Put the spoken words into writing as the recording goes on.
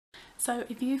So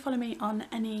if you follow me on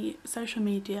any social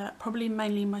media, probably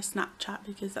mainly my Snapchat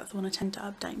because that's the one I tend to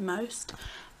update most,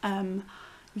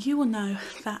 you will know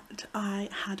that I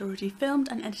had already filmed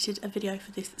and edited a video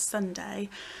for this Sunday,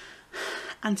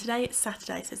 and today it's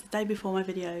Saturday, so it's the day before my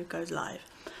video goes live.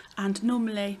 And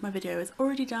normally my video is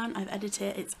already done, I've edited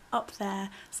it, it's up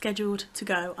there, scheduled to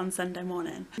go on Sunday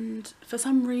morning. And for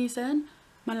some reason,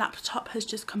 my laptop has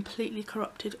just completely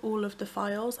corrupted all of the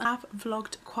files. I've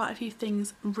vlogged quite a few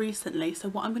things recently, so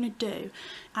what I'm going to do,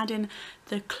 add in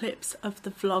the clips of the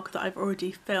vlog that I've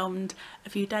already filmed a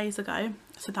few days ago,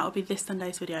 so that will be this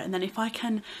Sunday's video, and then if I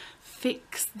can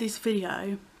fix this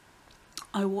video,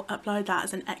 I will upload that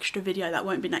as an extra video. That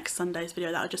won't be next Sunday's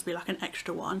video, that'll just be like an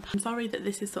extra one. I'm sorry that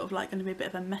this is sort of like going to be a bit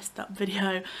of a messed up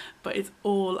video, but it's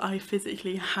all I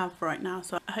physically have right now,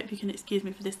 so I hope you can excuse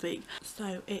me for this week.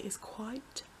 So it is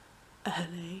quite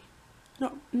early,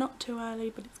 not too early,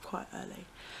 but it's quite early,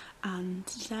 and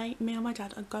today me and my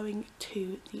dad are going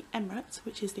to the Emirates,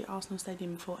 which is the Arsenal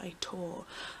stadium, for a tour.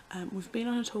 We've been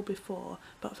on a tour before,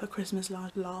 but for Christmas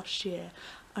last year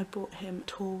I bought him a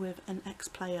tour with an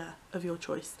ex-player of your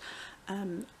choice,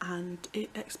 and it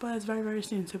expires very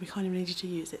soon, so we kind of needed to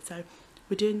use it, so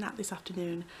we're doing that this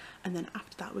afternoon, and then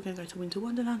after that we're going to go to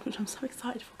Wonderland, which I'm so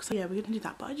excited for. So yeah, we're going to do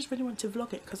that, but I just really want to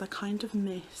vlog it because I kind of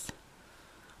miss,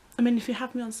 I mean, if you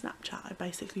have me on Snapchat, I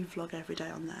basically vlog every day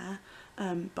on there,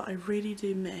 but I really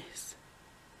do miss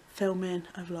filming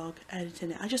a vlog,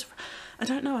 editing it. I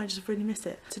don't know, I just really miss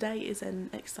it. Today is an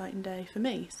exciting day for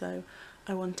me, so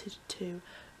I wanted to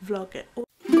vlog it.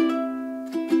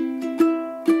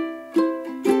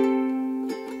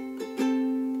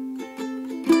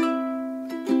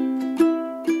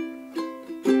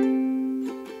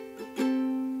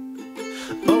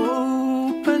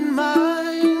 Open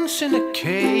minds in a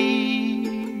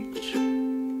cage,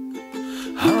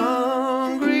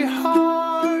 hungry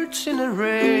hearts in a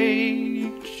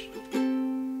rage,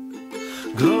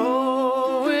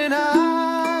 glowing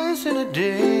eyes in a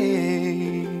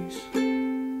daze,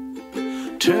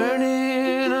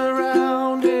 turning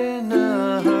around in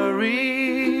a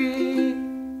hurry,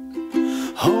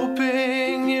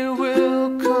 hoping you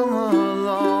will come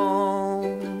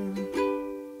along.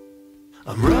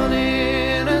 I'm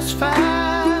running as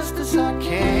fast as I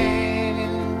can,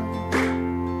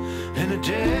 in a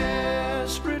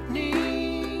desperate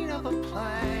need of a plan.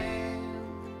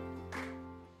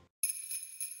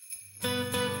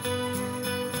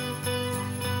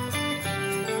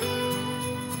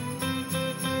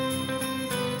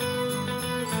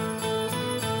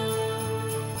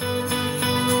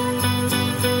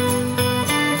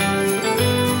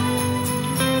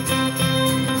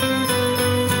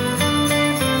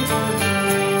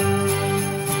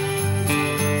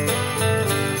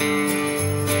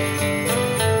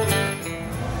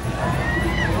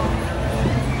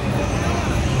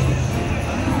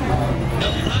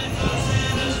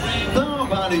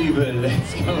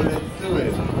 Let's go, let's do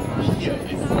it. Hier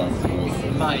ist das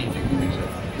große, meine Güte.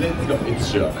 Let's go,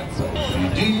 it's German, so.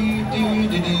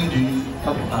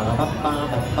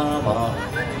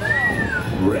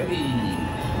 Ready.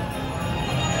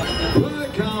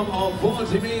 Welcome on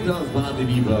 40 meters, party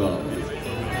people.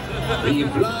 We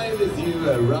fly with you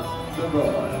around the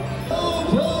world.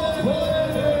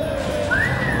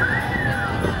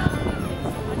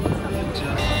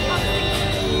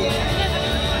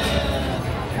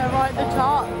 Right at the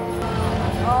top.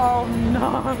 Oh no. Oh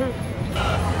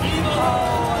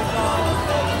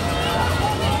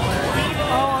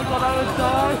my god, I would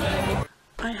die.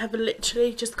 I have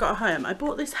literally just got home. I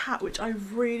bought this hat which I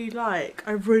really like.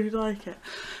 I really like it.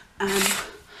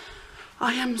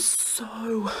 I am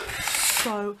so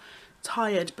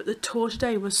tired, but the tour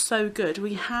today was so good.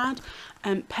 We had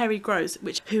Perry Groves,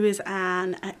 who is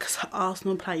an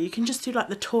ex-Arsenal player. You can just do like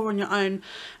the tour on your own,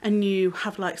 and you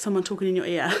have like someone talking in your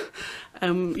ear.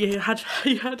 You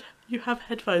have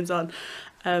headphones on,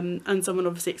 and someone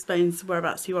obviously explains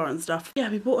whereabouts you are and stuff. Yeah,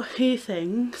 we bought a few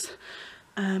things.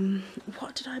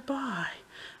 What did I buy?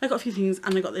 I got a few things,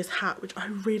 and I got this hat which I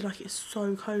really like. It's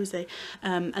so cozy.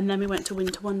 And then we went to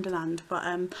Wonderland, but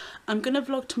I'm gonna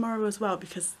vlog tomorrow as well,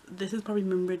 because this has probably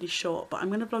been really short, but I'm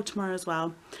gonna vlog tomorrow as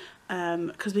well,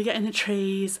 because we're getting the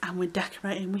trees and we're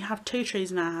decorating. We have 2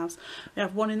 trees in our house. We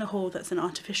have one in the hall that's an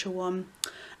artificial one,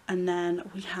 and then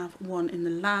we have one in the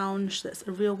lounge that's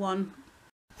a real one.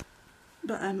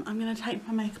 But I'm going to take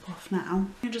my makeup off now.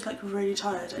 You're just like really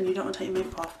tired and you don't want to take your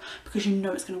makeup off because you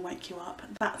know it's going to wake you up.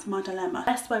 That's my dilemma.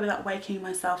 Best way without waking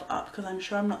myself up, because I'm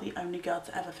sure I'm not the only girl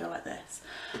to ever feel like this.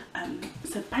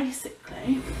 So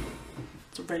basically,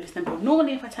 It's really simple.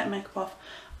 Normally if I take makeup off,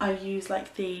 I use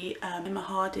like the Emma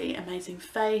Hardy Amazing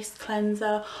Face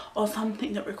Cleanser or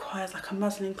something that requires like a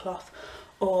muslin cloth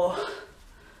or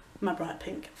my bright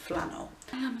pink flannel.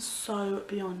 I am so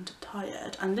beyond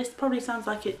tired, and this probably sounds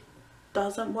like it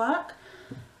doesn't work.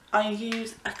 I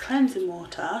use a cleansing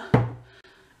water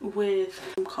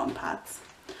with some cotton pads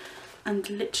and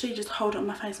literally just hold it on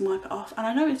my face and wipe it off. And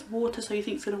I know it's water, so you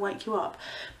think it's going to wake you up,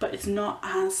 but it's not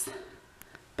as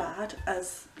bad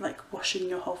as like washing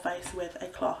your whole face with a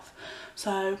cloth.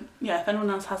 So yeah, if anyone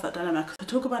else has that dilemma, because I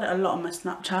talk about it a lot on my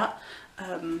Snapchat.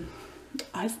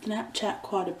 I Snapchat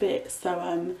quite a bit,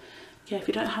 so yeah, if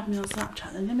you don't have me on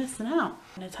Snapchat, then you're missing out.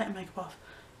 I'm going to take the makeup off,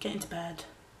 get into bed,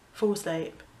 fall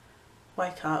asleep,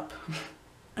 wake up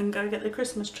and go get the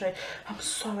Christmas tree. I'm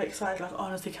so excited, like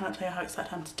honestly cannot tell you how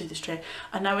excited I am to do this tree.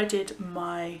 I know I did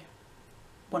my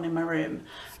one in my room,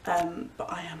 but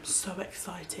I am so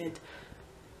excited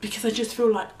because I just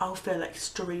feel like I'll feel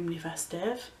extremely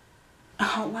festive.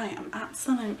 Oh wait, I'm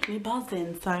absolutely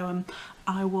buzzing. So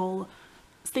I will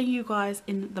see you guys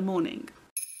in the morning.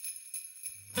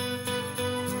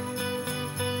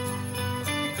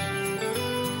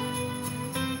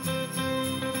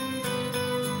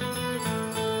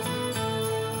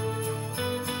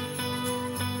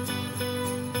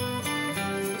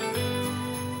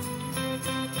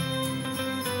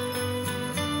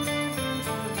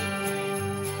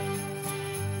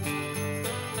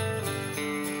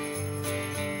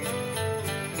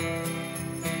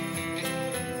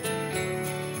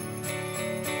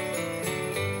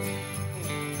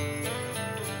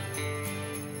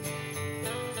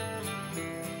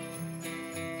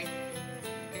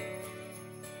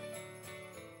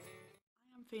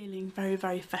 Feeling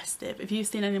very festive. If you've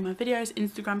seen any of my videos,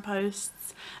 Instagram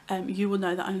posts, you will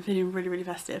know that I'm feeling really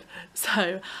festive.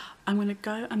 So I'm gonna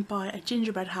go and buy a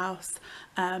gingerbread house,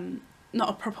 not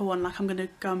a proper one, like I'm gonna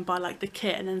go and buy like the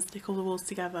kit and then stick all the walls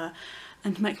together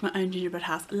and make my own gingerbread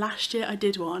house. Last year I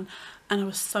did one and I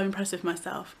was so impressed with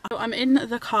myself. So I'm in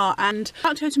the car and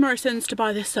about to go to Morrison's to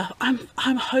buy this stuff. I'm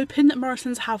hoping that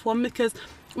Morrison's have one, because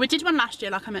we did one last year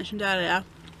like I mentioned earlier,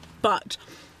 but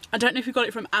I don't know if you got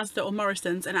it from Asda or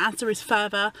Morrison's, and Asda is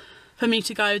further for me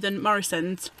to go than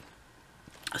Morrison's.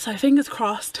 So fingers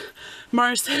crossed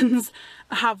Morrison's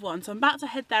have one. So I'm about to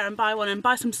head there and buy one and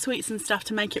buy some sweets and stuff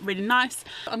to make it really nice.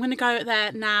 I'm going to go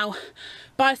there now,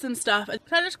 buy some stuff, and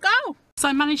so let's go. So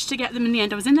I managed to get them in the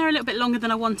end. I was in there a little bit longer than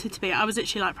I wanted to be. I was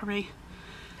actually like probably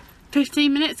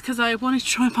 15 minutes because I wanted to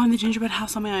try and find the gingerbread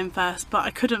house on my own first, but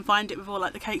I couldn't find it with all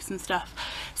like the cakes and stuff.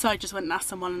 So I just went and asked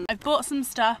someone. I've bought some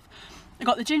stuff. I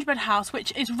got the gingerbread house,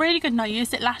 which is really good, and I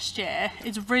used it last year.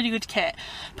 It's a really good kit,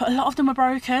 but a lot of them were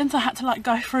broken, so I had to like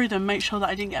go through them, make sure that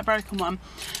I didn't get a broken one.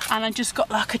 And I just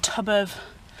got like a tub of,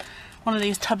 one of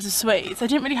these tubs of sweets. I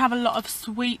didn't really have a lot of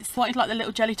sweets. I wanted like the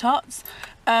little jelly tots,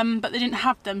 but they didn't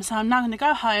have them, so I'm now going to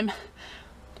go home.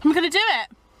 I'm going to do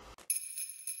it.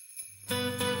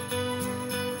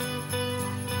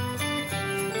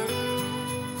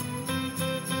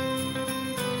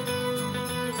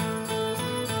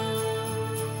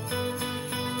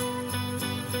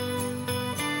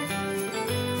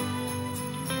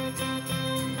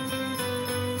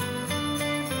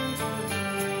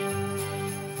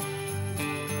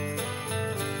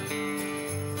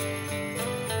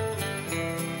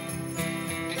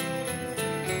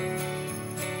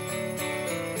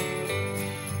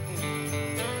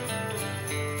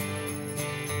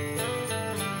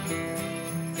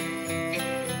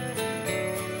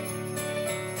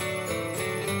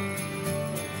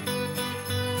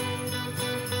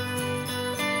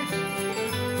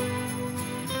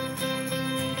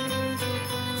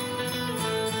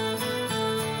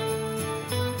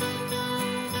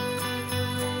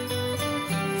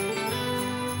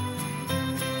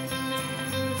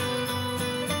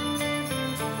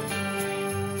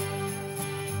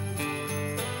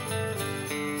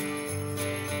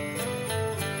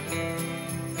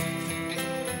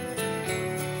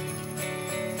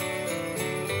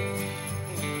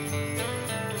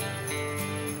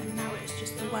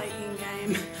 Waiting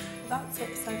game. That's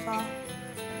it so far.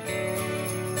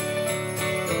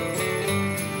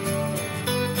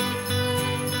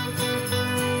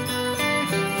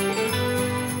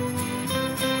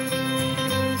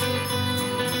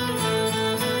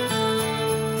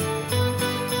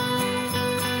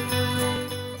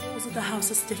 Walls of the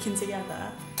house are sticking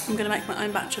together. I'm going to make my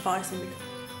own batch of icing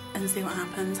and see what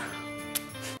happens.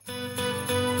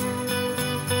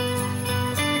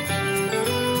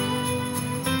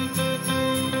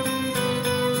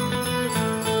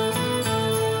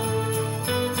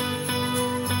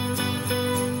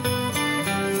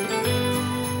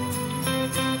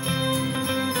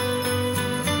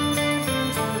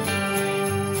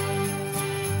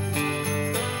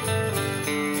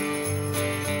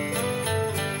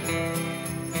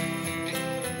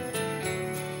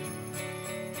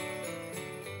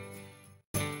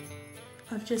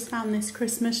 just found this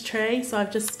Christmas tree, so I've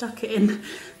just stuck it in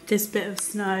this bit of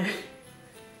snow.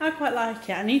 I quite like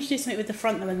it. I need to do something with the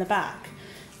front though and the back.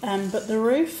 But the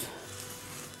roof,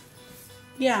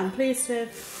 yeah, I'm pleased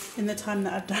with in the time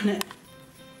that I've done it.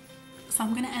 So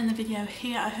I'm going to end the video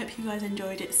here. I hope you guys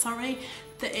enjoyed it. Sorry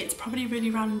that it's probably really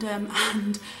random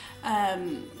and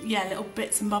yeah, little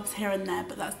bits and bobs here and there,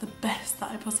 but that's the best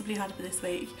that I possibly had for this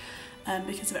week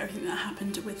because of everything that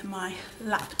happened with my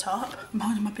laptop. I'm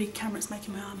holding my big camera, it's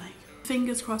making my arm ache.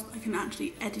 Fingers crossed I can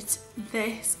actually edit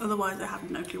this, otherwise I have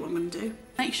no clue what I'm going to do.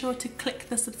 Make sure to click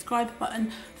the subscribe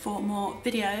button for more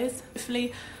videos.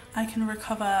 Hopefully I can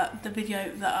recover the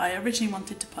video that I originally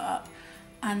wanted to put up,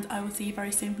 and I will see you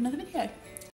very soon for another video.